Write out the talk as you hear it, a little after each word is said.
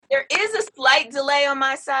There is a slight delay on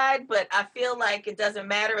my side, but I feel like it doesn't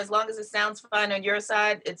matter. As long as it sounds fine on your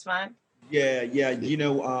side, it's fine. Yeah.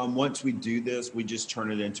 Once we do this, we just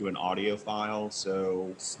turn it into an audio file.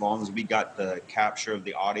 So as long as we got the capture of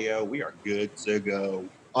the audio, we are good to go.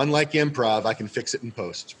 Unlike improv, I can fix it in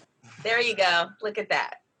post. There you go. Look at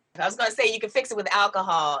that. I was going to say you can fix it with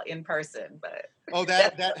alcohol in person, but... Oh,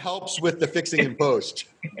 that helps with the fixing in post.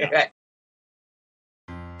 Yeah. Right.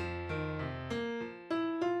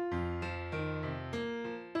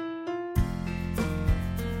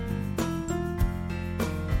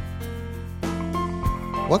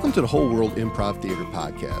 Welcome to the Whole World Improv Theater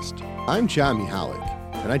Podcast. I'm John Mihalik,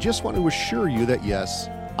 and I just want to assure you that yes,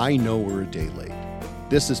 I know we're a day late.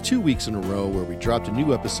 This is 2 weeks in a row where we dropped a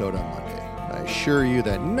new episode on Monday. I assure you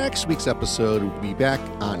that next week's episode will be back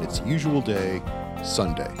on its usual day,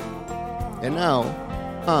 Sunday. And now,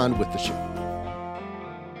 on with the show.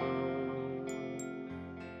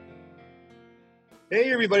 Hey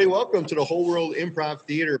everybody, welcome to the Whole World Improv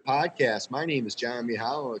Theater Podcast. My name is John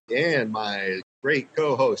Mihalik, and my great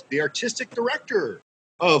co-host, the artistic director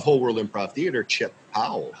of Whole World Improv Theater, Chip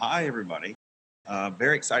Powell. Hi, everybody.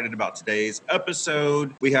 Very excited about today's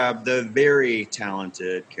episode. We have the very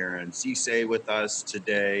talented Karen Ceesay with us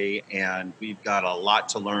today, and we've got a lot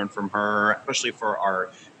to learn from her, especially for our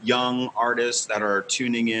young artists that are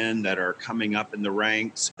tuning in, that are coming up in the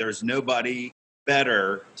ranks. There's nobody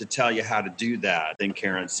better to tell you how to do that than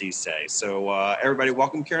Karen Ceesay. So everybody,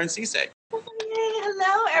 welcome Karen Ceesay.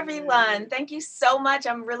 Hello, everyone. Thank you so much.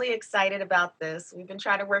 I'm really excited about this. We've been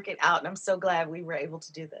trying to work it out, and I'm so glad we were able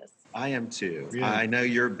to do this. I am too. Yeah. I know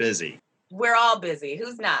you're busy. We're all busy.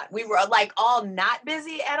 Who's not? We were all not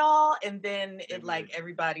busy at all, and then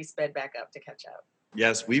everybody sped back up to catch up.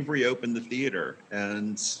 Yes, we've reopened the theater,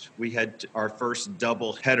 and we had our first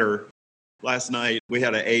double header last night. We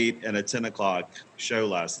had an 8 and a 10 o'clock show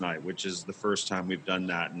last night, which is the first time we've done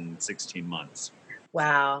that in 16 months.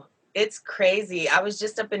 Wow. It's crazy. I was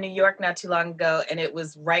just up in New York not too long ago, and it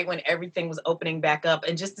was right when everything was opening back up.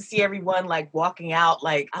 And just to see everyone walking out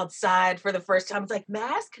outside for the first time, it's like,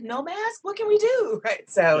 mask? No mask? What can we do? Right.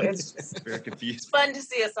 So it's just very confused. Fun to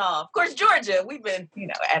see us all. Of course, Georgia, we've been,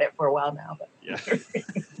 at it for a while now. But. Yeah.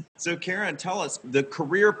 So Karen, tell us the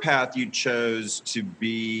career path you chose to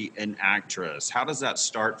be an actress. How does that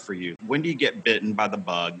start for you? When do you get bitten by the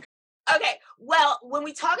bug? Okay. Well, when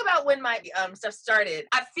we talk about when my stuff started,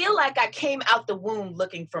 I feel like I came out the womb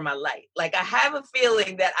looking for my light. I have a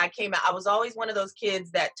feeling that I was always one of those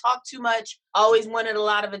kids that talked too much, always wanted a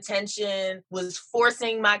lot of attention, was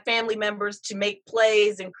forcing my family members to make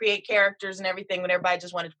plays and create characters and everything when everybody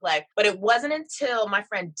just wanted to play. But it wasn't until my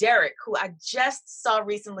friend Derek, who I just saw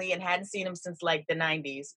recently and hadn't seen him since the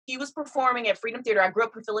 90s, he was performing at Freedom Theater. I grew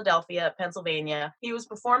up in Philadelphia, Pennsylvania. He was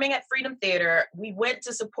performing at Freedom Theater. We went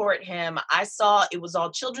to support him. I saw it was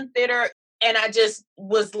all children's theater, and I just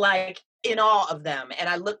was in awe of them. And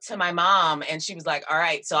I looked to my mom, and she was like, all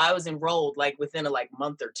right. So I was enrolled within a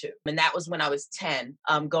month or two. And that was when I was 10,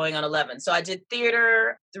 going on 11. So I did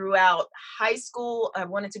theater throughout high school. I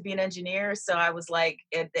wanted to be an engineer. So I was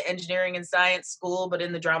at the engineering and science school, but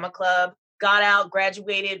in the drama club. Got out,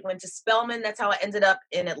 graduated, went to Spelman. That's how I ended up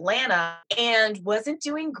in Atlanta, and wasn't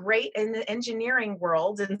doing great in the engineering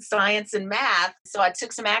world and science and math. So I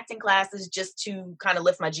took some acting classes just to kind of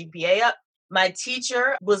lift my GPA up. My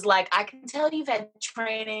teacher was like, I can tell you've had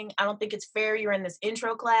training. I don't think it's fair you're in this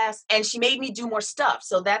intro class. And she made me do more stuff.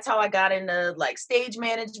 So that's how I got into stage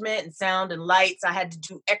management and sound and lights. I had to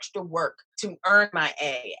do extra work to earn my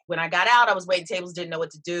A. When I got out, I was waiting tables, didn't know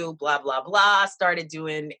what to do, blah, blah, blah. Started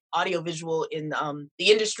doing audiovisual in the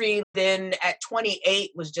industry. Then at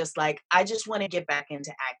 28 was just I just want to get back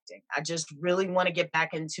into acting. I just really want to get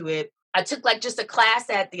back into it. I took just a class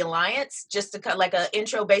at the Alliance, just to cut an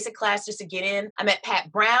intro basic class just to get in. I met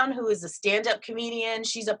Pat Brown, who is a stand-up comedian.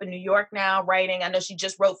 She's up in New York now writing. I know she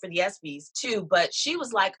just wrote for the ESPYs too, but she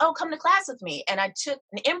was like, oh, come to class with me. And I took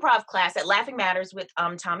an improv class at Laughing Matters with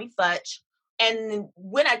Tommy Futch. And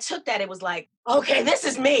when I took that, it was okay, this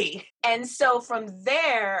is me. And so from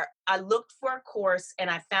there, I looked for a course and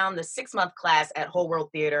I found the 6-month class at Whole World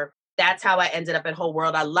Theater. That's how I ended up at Whole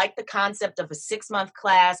World. I like the concept of a 6-month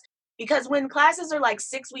class. Because when classes are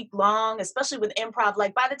 6-week long, especially with improv,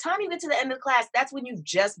 by the time you get to the end of the class, that's when you've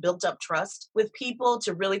just built up trust with people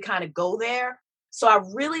to really kind of go there. So I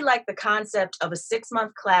really like the concept of a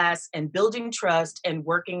 6-month class and building trust and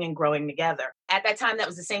working and growing together. At that time, that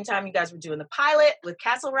was the same time you guys were doing the pilot with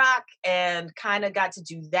Castle Rock, and kind of got to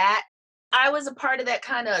do that. I was a part of that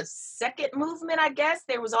kind of second movement, I guess.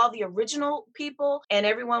 There was all the original people and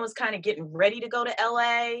everyone was kind of getting ready to go to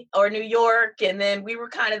LA or New York. And then we were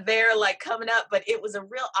kind of there like coming up, but it was a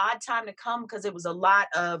real odd time to come because it was a lot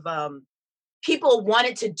of people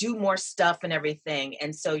wanted to do more stuff and everything.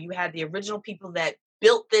 And so you had the original people that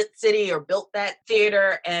built that city or built that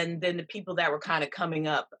theater, and then the people that were kind of coming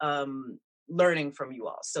up learning from you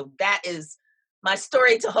all. So that is my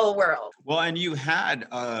story to Whole World. Well, and you had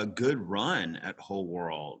a good run at Whole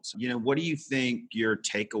World. What do you think your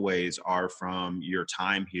takeaways are from your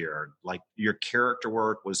time here? Like, your character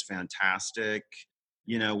work was fantastic.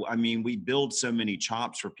 We build so many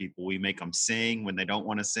chops for people. We make them sing when they don't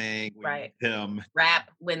want to sing. We Right. make them rap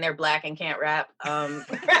when they're Black and can't rap.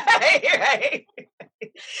 Right.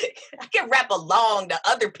 I can rap along to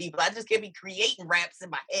other people. I just can't be creating raps in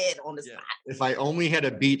my head on the spot. If I only had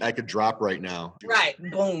a beat I could drop right now. Right.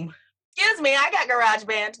 Boom. Excuse me, I got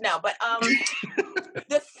GarageBand. No, but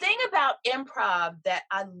the thing about improv that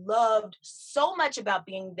I loved so much about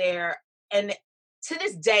being there, and to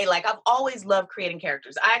this day, like, I've always loved creating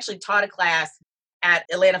characters. I actually taught a class at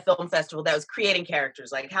Atlanta Film Festival that was creating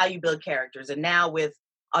characters, like how you build characters. And now with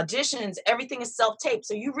auditions, everything is self-taped.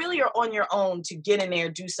 So you really are on your own to get in there,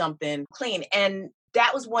 do something clean. And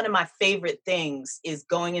that was one of my favorite things, is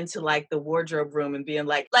going into like the wardrobe room and being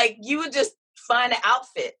like you would just find an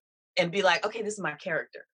outfit and be like, okay, this is my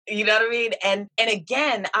character. You know what I mean? And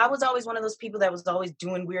again, I was always one of those people that was always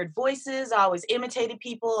doing weird voices. I always imitated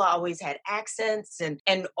people. I always had accents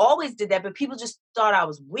and always did that. But people just thought I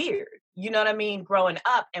was weird. You know what I mean? Growing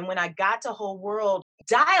up. And when I got to Whole World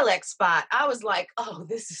dialect spot, I was like, oh,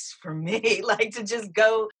 this is for me. Like, to just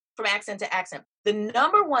go from accent to accent. The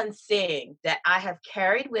number one thing that I have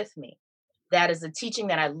carried with me, that is a teaching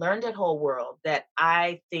that I learned at Whole World that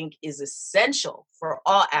I think is essential for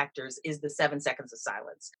all actors, is the 7 seconds of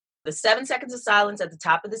silence. The 7 seconds of silence at the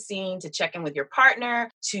top of the scene to check in with your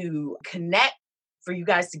partner, to connect, for you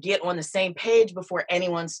guys to get on the same page before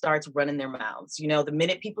anyone starts running their mouths. The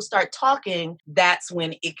minute people start talking, that's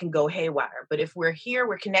when it can go haywire. But if we're here,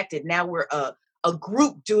 we're connected. Now we're a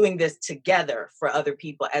group doing this together for other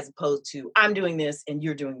people, as opposed to I'm doing this and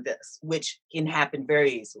you're doing this, which can happen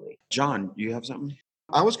very easily. John, you have something?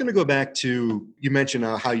 I was going to go back to, you mentioned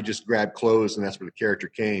how you just grabbed clothes and that's where the character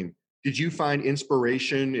came. Did you find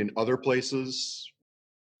inspiration in other places?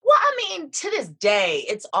 Well, I mean, to this day,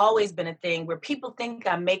 it's always been a thing where people think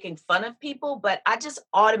I'm making fun of people, but I just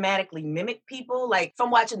automatically mimic people. Like, if I'm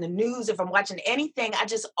watching the news, if I'm watching anything, I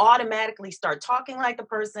just automatically start talking like the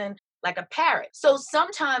person, like a parrot. So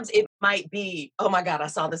sometimes it might be, oh my God, I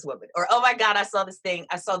saw this woman, or oh my God, I saw this thing,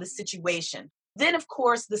 I saw this situation. Then, of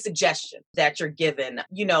course, the suggestion that you're given,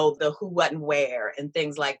 the who, what, and where, and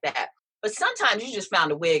things like that. But sometimes you just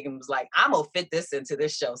found a wig and was like, I'm going to fit this into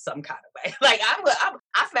this show some kind of way. Like,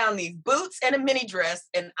 I found these boots and a mini dress,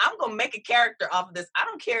 and I'm going to make a character off of this. I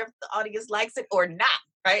don't care if the audience likes it or not,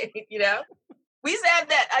 right? We used to have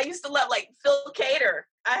that. I used to love, like, Phil Cater.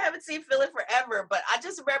 I haven't seen Phil in forever, but I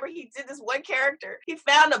just remember he did this one character. He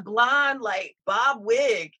found a blonde, like, bob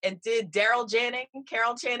wig and did Carol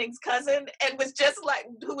Channing's cousin, and was just like,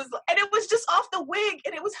 and it was just off the wig,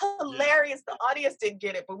 and it was hilarious. The audience didn't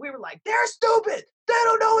get it, but we were like, they're stupid. They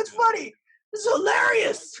don't know it's funny. It's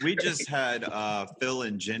hilarious. We just had Phil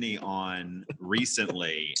and Jenny on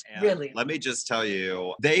recently. And really? Let me just tell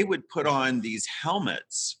you, they would put on these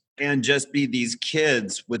helmets and just be these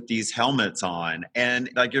kids with these helmets on.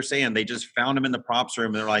 And like you're saying, they just found them in the props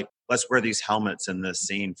room. They're like, let's wear these helmets in this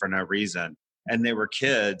scene for no reason. And they were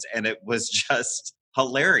kids. And it was just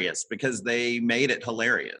hilarious because they made it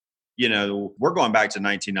hilarious. We're going back to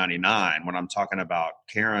 1999 when I'm talking about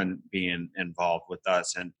Karen being involved with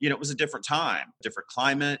us. And, it was a different time, different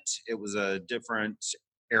climate. It was a different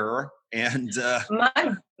era. And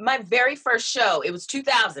my very first show, it was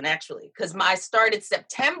 2000 actually, because I started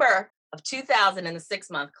September of 2000 in the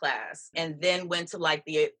 6-month class, and then went to like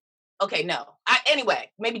maybe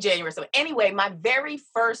January or something. Anyway, my very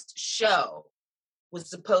first show was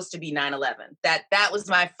supposed to be 9/11. That was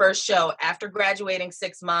my first show after graduating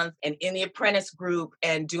 6 months and in the apprentice group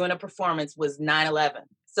and doing a performance was 9/11.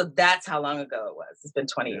 So that's how long ago it was. It's been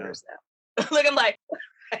 20 years now. Look, I'm like,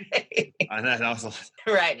 I know, that was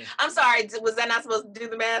right. I'm sorry. Was I not supposed to do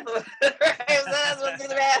the math? Was I not supposed to do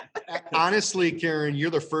the math? Honestly, Karen, you're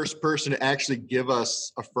the first person to actually give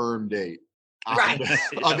us a firm date. Right.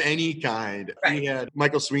 Of any kind. Right. We had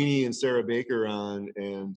Michael Sweeney and Sarah Baker on,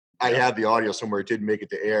 and I have the audio somewhere. It didn't make it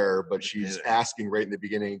to air, but she's asking right in the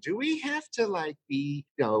beginning, do we have to be,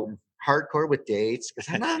 hardcore with dates?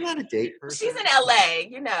 Because I'm not a date person. She's in LA,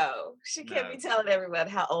 She can't be telling everyone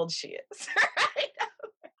how old she is. Right?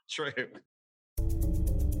 True.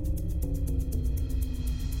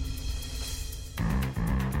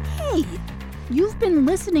 Hey, you've been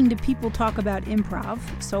listening to people talk about improv,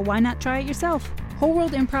 so why not try it yourself? Whole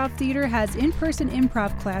World Improv Theater has in-person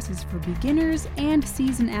improv classes for beginners and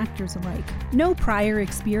seasoned actors alike. No prior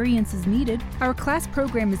experience is needed. Our class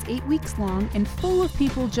program is 8 weeks long and full of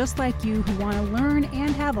people just like you who want to learn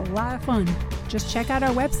and have a lot of fun. Just check out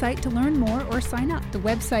our website to learn more or sign up. The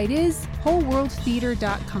website is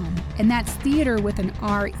wholeworldtheater.com, and that's theater with an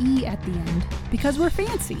R-E at the end, because we're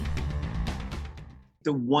fancy.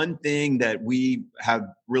 The one thing that we have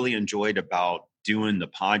really enjoyed about doing the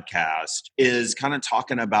podcast is kind of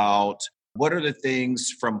talking about what are the things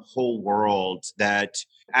from Whole World that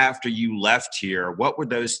after you left here, what were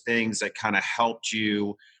those things that kind of helped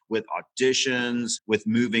you with auditions, with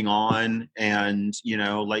moving on, and,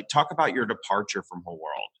 like talk about your departure from Whole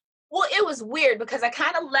World. Well, it was weird because I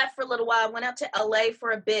kind of left for a little while, went out to LA for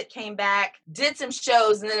a bit, came back, did some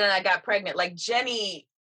shows, and then I got pregnant. Like Jenny,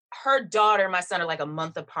 her daughter and my son are like a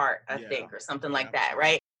month apart, I think, or something like that,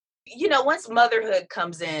 right? Once motherhood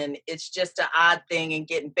comes in, it's just an odd thing, and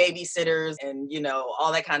getting babysitters and,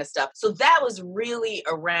 all that kind of stuff. So that was really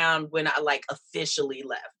around when I officially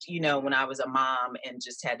left, when I was a mom and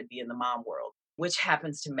just had to be in the mom world, which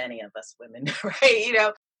happens to many of us women, right?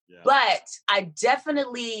 Yeah. But I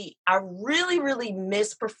really, really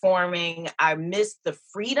miss performing. I miss the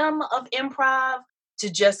freedom of improv to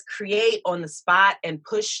just create on the spot and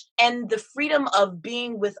push, and the freedom of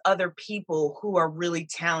being with other people who are really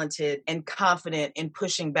talented and confident in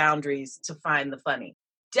pushing boundaries to find the funny.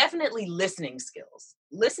 Definitely listening skills.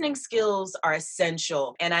 Listening skills are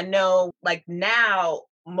essential. And I know now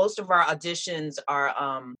most of our auditions are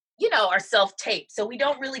self-taped. So we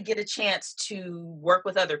don't really get a chance to work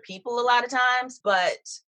with other people a lot of times, but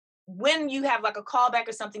when you have a callback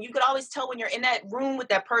or something, you could always tell when you're in that room with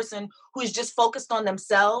that person who is just focused on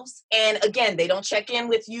themselves. And again, they don't check in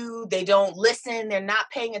with you. They don't listen. They're not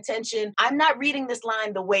paying attention. I'm not reading this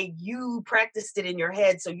line the way you practiced it in your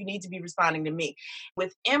head, so you need to be responding to me.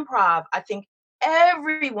 With improv, I think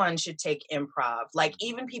everyone should take improv,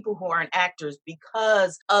 even people who aren't actors,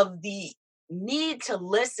 because of the need to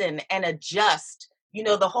listen and adjust.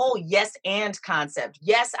 The whole yes and concept.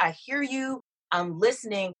 Yes, I hear you. I'm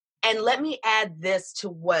listening. And let me add this to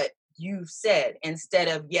what you've said instead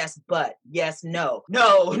of yes, but, yes, no,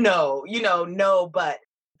 no, but.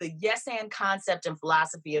 The yes and concept and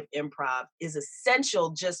philosophy of improv is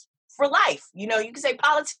essential just for life. You can say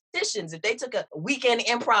politicians, if they took a weekend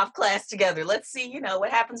improv class together, let's see,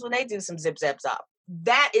 what happens when they do some zip zap zop.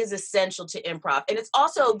 That is essential to improv. And it's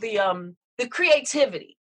also the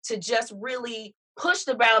creativity to just really push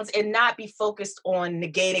the bounds and not be focused on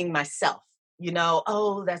negating myself.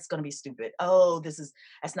 Oh, that's going to be stupid. Oh,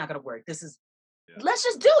 that's not going to work. Let's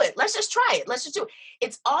just do it. Let's just try it. Let's just do it.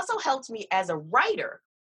 It's also helped me as a writer.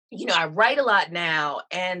 I write a lot now,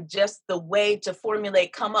 and just the way to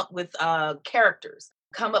come up with characters,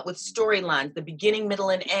 come up with storylines, the beginning, middle,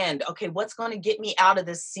 and end. Okay, what's going to get me out of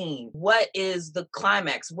this scene? What is the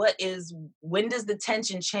climax? When does the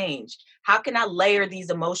tension change? How can I layer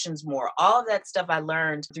these emotions more? All of that stuff I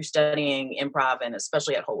learned through studying improv, and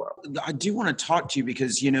especially at Whole World. I do want to talk to you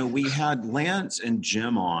because, we had Lance and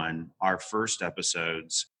Jim on our first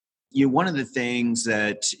episodes. One of the things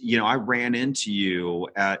that, I ran into you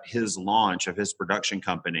at his launch of his production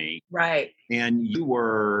company. Right. And you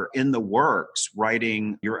were in the works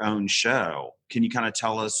writing your own show. Can you kind of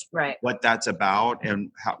tell us what that's about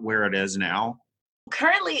and where it is now?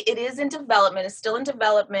 Currently, it is in development. It's still in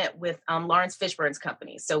development with Lawrence Fishburne's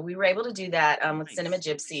company. So we were able to do that with Cinema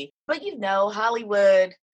Gypsy. But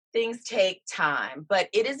Hollywood, things take time. But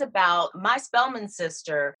it is about my Spelman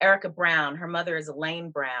sister, Erica Brown. Her mother is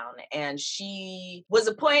Elaine Brown, and she was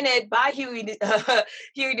appointed by Huey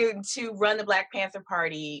Newton to run the Black Panther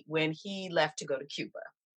Party when he left to go to Cuba.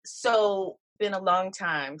 So it's been a long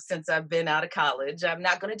time since I've been out of college. I'm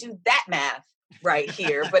not going to do that math right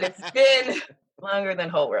here, but it's been longer than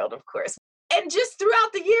Whole World, of course. And just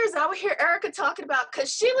throughout the years, I would hear Erica talking about,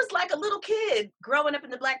 because she was like a little kid growing up in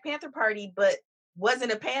the Black Panther Party, but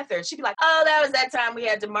wasn't a Panther. And she'd be like, oh, that was that time we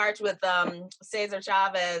had to march with Cesar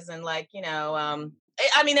Chavez and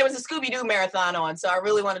there was a Scooby-Doo marathon on, so I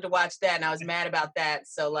really wanted to watch that, and I was mad about that.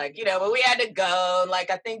 So, but we had to go, and,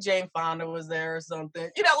 I think Jane Fonda was there or something.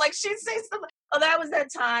 She'd say something. Oh, that was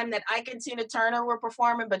that time that Ike and Tina Turner were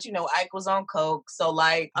performing, but, Ike was on coke. So,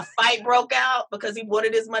 a fight broke out because he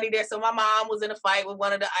wanted his money there. So my mom was in a fight with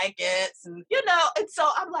one of the Ikeettes, and, and so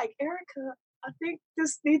I'm like, Erica, I think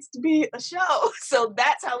this needs to be a show. So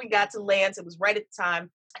that's how we got to Lance. It was right at the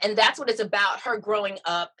time And that's what it's about, her growing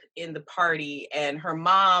up in the party and her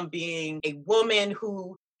mom being a woman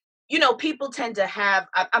who, people tend to have,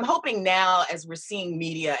 I'm hoping now as we're seeing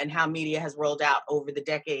media and how media has rolled out over the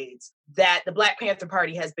decades, that the Black Panther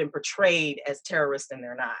Party has been portrayed as terrorists and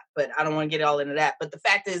they're not. But I don't want to get all into that. But the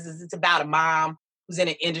fact is it's about a mom who's in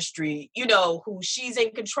an industry, who she's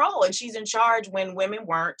in control and she's in charge when women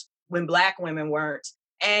weren't, when Black women weren't.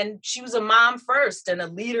 And she was a mom first and a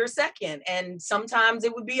leader second. And sometimes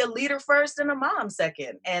it would be a leader first and a mom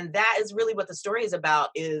second. And that is really what the story is about,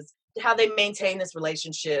 is how they maintain this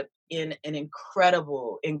relationship in an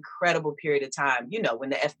incredible, incredible period of time, when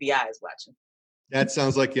the FBI is watching. That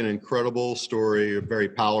sounds like an incredible story, a very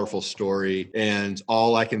powerful story. And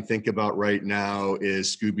all I can think about right now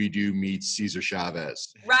is Scooby-Doo meets Cesar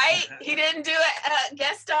Chavez. Right? He didn't do a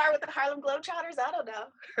guest star with the Harlem Globetrotters? I don't know.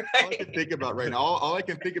 Right? All I can think about right now, all I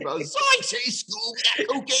can think about is, I say, Scooby, that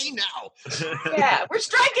cocaine now. Yeah, we're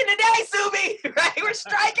striking today, Scooby. Right? We're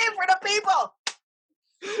striking for the people.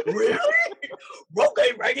 Really?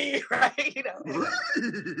 Okay, Reggie, right?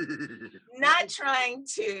 Not trying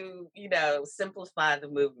to, simplify the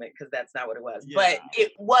movement, because that's not what it was. Yeah. But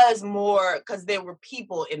it was more because there were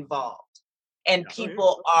people involved. And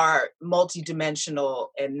people are multidimensional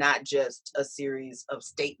and not just a series of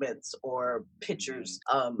statements or pictures,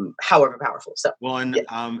 however powerful. So, well, and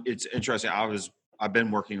it's interesting. I've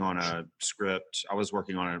been working on a script. I was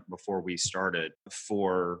working on it before we started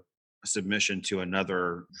for submission to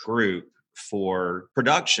another group for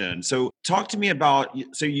production. So talk to me about,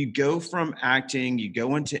 so you go from acting, you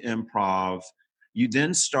go into improv, you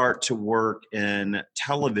then start to work in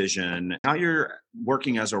television. Now you're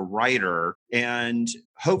working as a writer and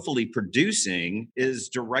hopefully producing. Is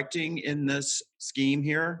directing in this scheme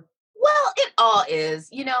here? Well, it all is.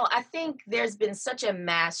 I think there's been such a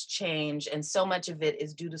mass change, and so much of it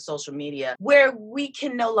is due to social media, where we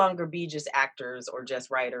can no longer be just actors or just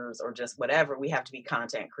writers or just whatever. We have to be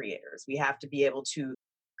content creators. We have to be able to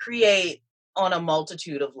create on a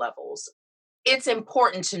multitude of levels. It's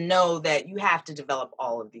important to know that you have to develop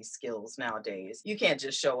all of these skills nowadays. You can't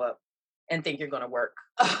just show up and think you're going to work.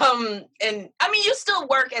 And I mean, you still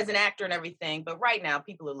work as an actor and everything, but right now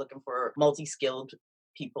people are looking for multi-skilled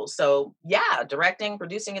people. So yeah, directing,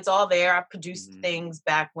 producing, it's all there. I produced things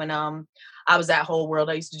back when I was at Whole World.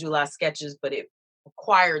 I used to do a lot of sketches, but it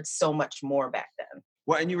required so much more back then.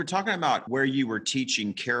 Well, and you were talking about where you were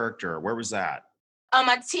teaching character. Where was that?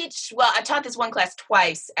 I taught this one class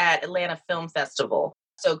twice at Atlanta Film Festival.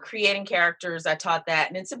 So creating characters, I taught that.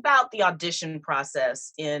 And it's about the audition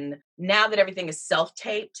process. Now that everything is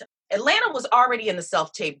self-taped, Atlanta was already in the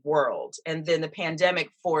self-tape world. And then the pandemic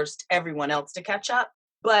forced everyone else to catch up.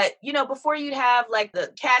 But, before you'd have like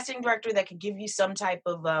the casting director that could give you some type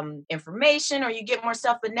of information, or you get more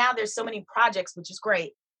stuff. But now there's so many projects, which is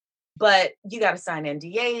great. But you got to sign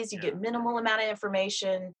NDAs. You get minimal amount of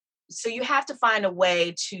information. So you have to find a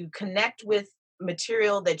way to connect with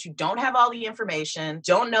material that you don't have all the information,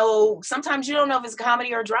 don't know. Sometimes you don't know if it's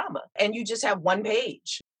comedy or drama, and you just have one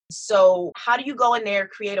page. So how do you go in there,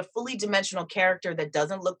 create a fully dimensional character that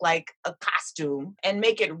doesn't look like a costume, and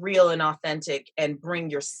make it real and authentic and bring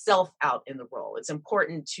yourself out in the role? It's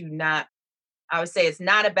important I would say it's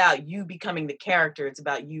not about you becoming the character. It's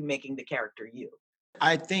about you making the character you.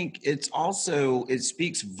 I think it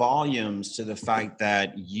speaks volumes to the fact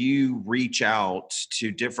that you reach out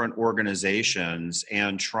to different organizations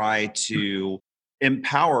and try to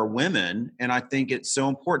empower women. And I think it's so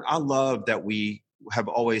important. I love that we have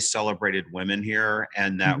always celebrated women here,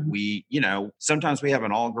 and that we, sometimes we have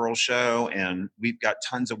an all-girl show and we've got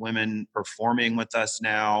tons of women performing with us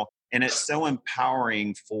now. And it's so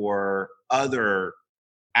empowering for other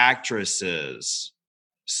actresses.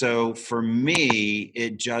 So for me,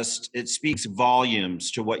 it speaks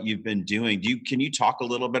volumes to what you've been doing. Can you talk a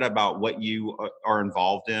little bit about what you are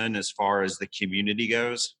involved in as far as the community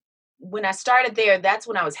goes? When I started there, that's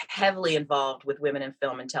when I was heavily involved with Women in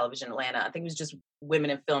Film and Television Atlanta. I think it was just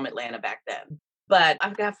Women in Film Atlanta back then. But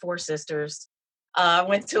I've got 4 sisters. I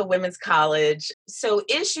went to a women's college. So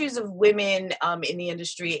issues of women in the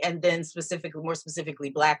industry, and then more specifically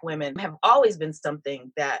Black women, have always been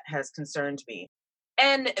something that has concerned me.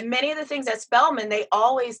 And many of the things at Spelman, they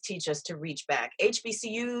always teach us to reach back.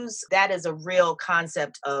 HBCUs, that is a real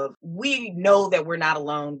concept of, we know that we're not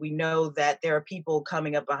alone. We know that there are people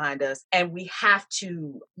coming up behind us, and we have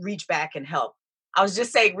to reach back and help. I was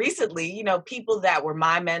just saying recently, people that were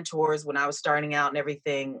my mentors when I was starting out and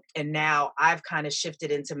everything, and now I've kind of shifted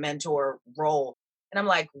into mentor role. And I'm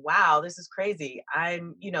like, wow, this is crazy.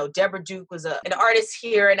 Deborah Duke was an artist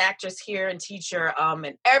here, an actress here, and teacher,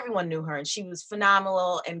 and everyone knew her, and she was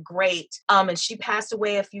phenomenal and great. And she passed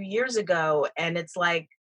away a few years ago, and it's like,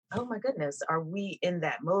 oh my goodness, are we in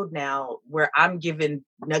that mode now where I'm giving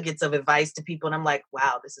nuggets of advice to people, and I'm like,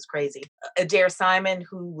 wow, this is crazy. Adair Simon,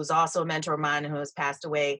 who was also a mentor of mine and who has passed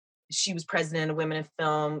away, she was president of Women in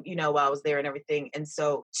Film, while I was there and everything. And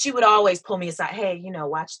so she would always pull me aside, hey,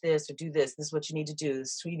 watch this or do this. This is what you need to do.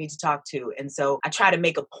 This is who you need to talk to. And so I try to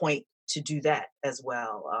make a point to do that as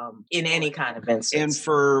well, in any kind of instance. And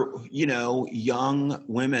for, young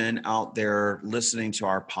women out there listening to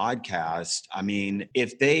our podcast, I mean,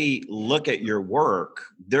 if they look at your work,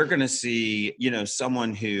 they're going to see,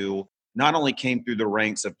 someone who not only came through the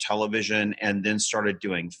ranks of television and then started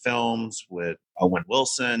doing films with Owen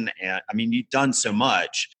Wilson. And I mean, you've done so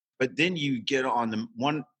much, but then you get on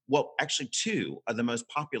two of the most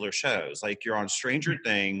popular shows. Like you're on Stranger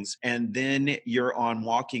Things, and then you're on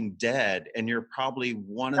Walking Dead, and you're probably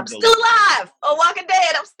one of I'm still alive. Oh, Walking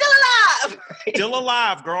Dead, I'm still alive. Still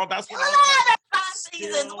alive, girl. That's what alive. That's 5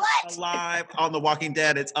 seasons. What? Alive on The Walking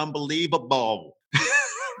Dead. It's unbelievable.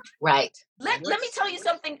 Right. Let me tell you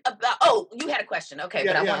something about. Oh, you had a question. Okay.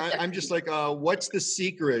 I'm just like, what's the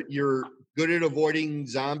secret? You're good at avoiding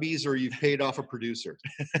zombies, or you've paid off a producer?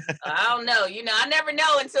 I don't know. I never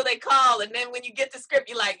know until they call, and then when you get the script,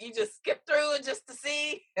 you just skip through it just to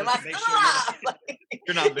see. Am I still alive?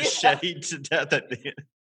 You're not macheted to death at the end.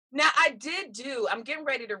 Now, I'm getting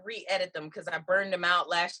ready to re-edit them because I burned them out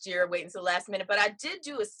last year, waiting until the last minute. But I did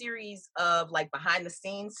do a series of behind the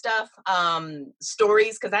scenes stuff,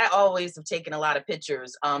 stories, because I always have taken a lot of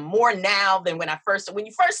pictures, more now than when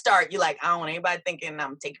you first start, you're like, I don't want anybody thinking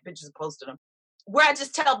I'm taking pictures and posting them, where I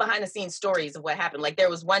just tell behind the scenes stories of what happened. Like there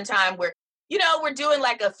was one time where, we're doing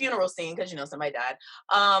like a funeral scene because, somebody died.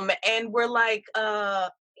 And we're like,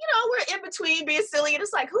 we're in between being silly, and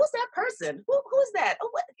it's like, who's that person? Who's that? Oh,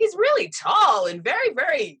 what? He's really tall and very,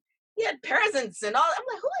 very, he had presence and all. I'm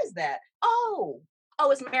like, who is that? Oh,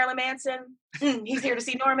 it's Marilyn Manson. He's here to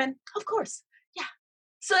see Norman. Of course. Yeah.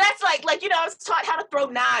 So that's like, I was taught how to throw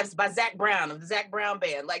knives by Zac Brown of the Zac Brown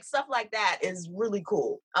Band. Like stuff like that is really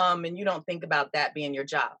cool. And you don't think about that being your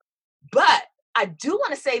job. But I do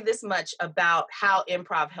want to say this much about how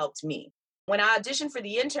improv helped me. When I auditioned for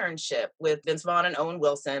the internship with Vince Vaughn and Owen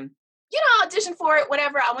Wilson, I auditioned for it,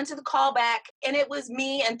 whatever. I went to the callback, and it was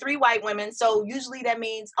me and 3 white women. So usually that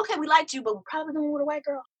means, okay, we liked you, but we're probably going with a white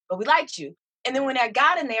girl, but we liked you. And then when I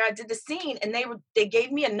got in there, I did the scene, and they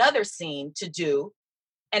gave me another scene to do.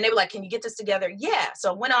 And they were like, can you get this together? Yeah.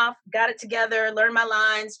 So I went off, got it together, learned my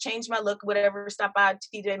lines, changed my look, whatever, stopped by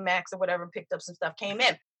TJ Maxx or whatever, picked up some stuff, came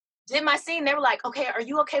in. Did my scene. They were like, okay, are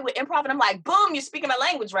you okay with improv? And I'm like, boom, you're speaking my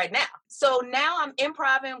language right now. So now I'm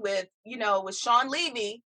improvising with Sean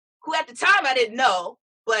Levy, who at the time I didn't know,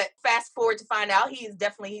 but fast forward to find out he's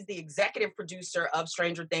the executive producer of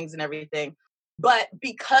Stranger Things and everything. But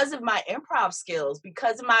because of my improv skills,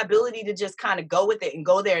 because of my ability to just kind of go with it and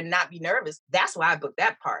go there and not be nervous, that's why I booked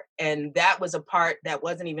that part. And that was a part that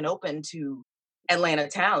wasn't even open to Atlanta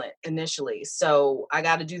talent initially. So I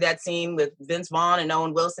got to do that scene with Vince Vaughn and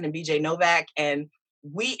Owen Wilson and BJ Novak, and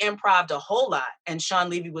we improv'd a whole lot. And Sean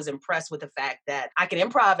Levy was impressed with the fact that I could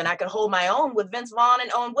improv and I could hold my own with Vince Vaughn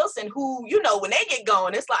and Owen Wilson, who, when they get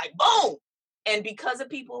going, it's like, boom. And because of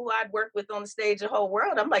people who I'd worked with on the stage the whole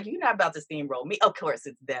world, I'm like, you're not about to steamroll me. Of course,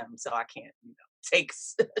 it's them, so I can't, take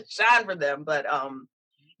shine for them. But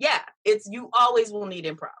you always will need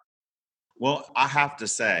improv. Well, I have to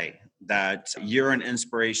say that you're an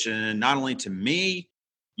inspiration, not only to me,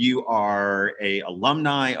 you are a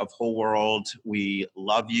alumni of Whole World. We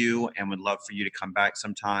love you and would love for you to come back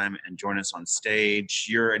sometime and join us on stage.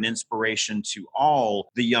 You're an inspiration to all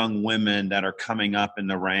the young women that are coming up in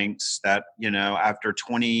the ranks that, after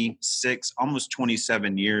 26, almost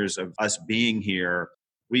 27 years of us being here,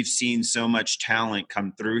 we've seen so much talent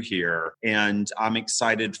come through here. And I'm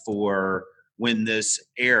excited for when this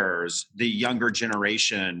airs, the younger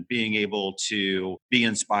generation being able to be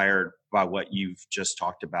inspired by what you've just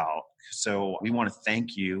talked about. So we want to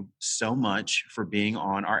thank you so much for being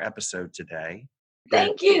on our episode today.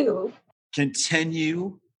 Thank you.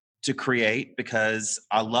 Continue to create, because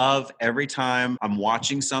I love every time I'm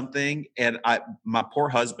watching something and my poor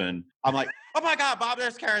husband, I'm like, oh my God, Bob,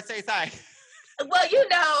 there's Karen, say hi.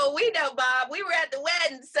 Well, we know, Bob. We were at the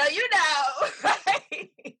wedding, so right?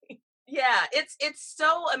 Yeah, it's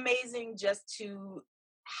so amazing just to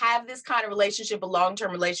have this kind of relationship, a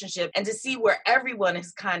long-term relationship, and to see where everyone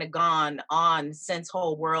has kind of gone on since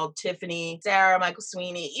Whole World, Tiffany, Sarah, Michael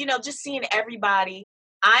Sweeney, just seeing everybody.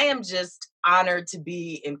 I am just honored to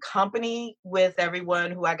be in company with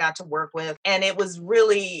everyone who I got to work with. And it was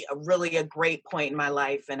really a great point in my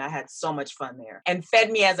life. And I had so much fun there and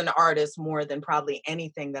fed me as an artist more than probably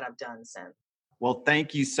anything that I've done since. Well,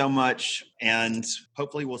 thank you so much. And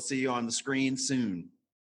hopefully we'll see you on the screen soon.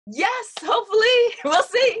 Yes, hopefully. We'll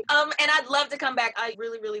see. And I'd love to come back. I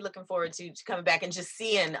really looking forward to coming back and just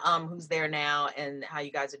seeing who's there now and how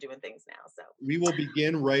you guys are doing things now. So we will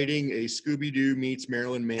begin writing a Scooby-Doo meets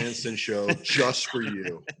Marilyn Manson show just for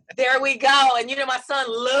you. There we go. And my son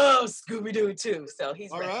loves Scooby-Doo too. So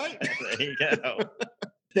he's all ready. right. There you go.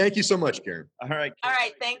 Thank you so much, Karen. All right. All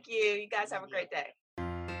right. Thank you. You guys have a great day.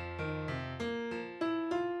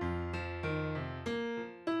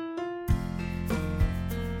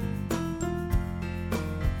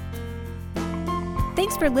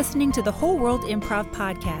 Thanks for listening to the Whole World Improv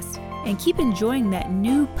Podcast, and keep enjoying that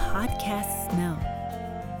new podcast smell.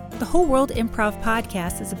 The Whole World Improv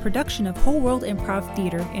Podcast is a production of Whole World Improv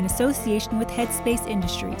Theater in association with Headspace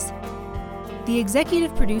Industries. The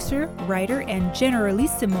executive producer, writer, and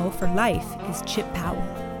generalissimo for life is Chip Powell.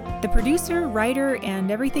 The producer, writer, and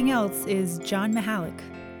everything else is John Mihalik.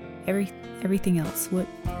 Everything else? What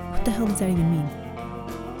the hell does that even mean?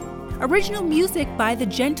 Original music by The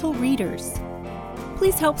Gentle Readers.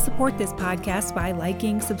 Please help support this podcast by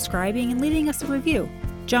liking, subscribing, and leaving us a review.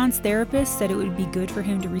 John's therapist said it would be good for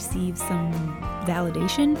him to receive some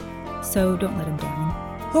validation, so don't let him down.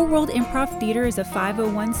 Whole World Improv Theater is a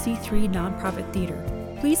 501c3 nonprofit theater.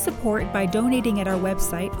 Please support by donating at our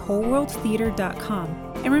website, wholeworldtheater.com.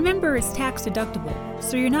 And remember, it's tax deductible,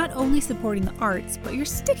 so you're not only supporting the arts, but you're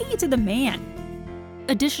sticking it to the man.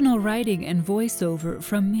 Additional writing and voiceover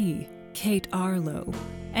from me, Kate Arlo.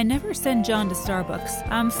 And never send John to Starbucks.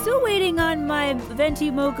 I'm still waiting on my venti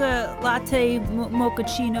mocha latte,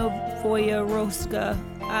 mochaccino voya rosca,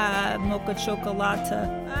 mocha chocolata,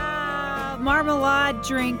 marmalade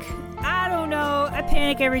drink. I don't know. I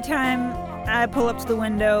panic every time I pull up to the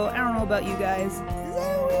window. I don't know about you guys. Is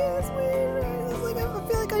that weird? That's weird. It's like, I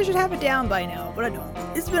feel like I should have it down by now, but I don't.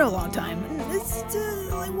 It's been a long time. It's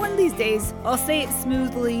like one of these days, I'll say it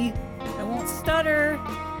smoothly. I won't stutter.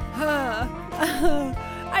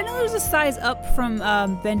 I know there's a size up from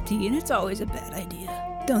venti, and it's always a bad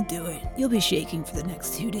idea. Don't do it. You'll be shaking for the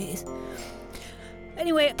next 2 days.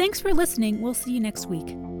 Anyway, thanks for listening. We'll see you next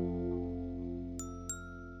week.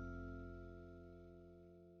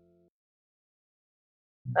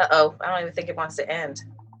 Uh-oh. I don't even think it wants to end.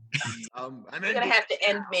 I'm You're going to have to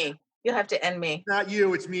end me. You'll have to end me. Not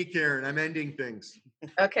you, it's me, Karen. I'm ending things.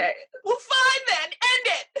 Okay. Well, fine then. End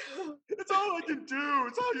it. It's all I can do.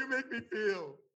 It's all you make me feel.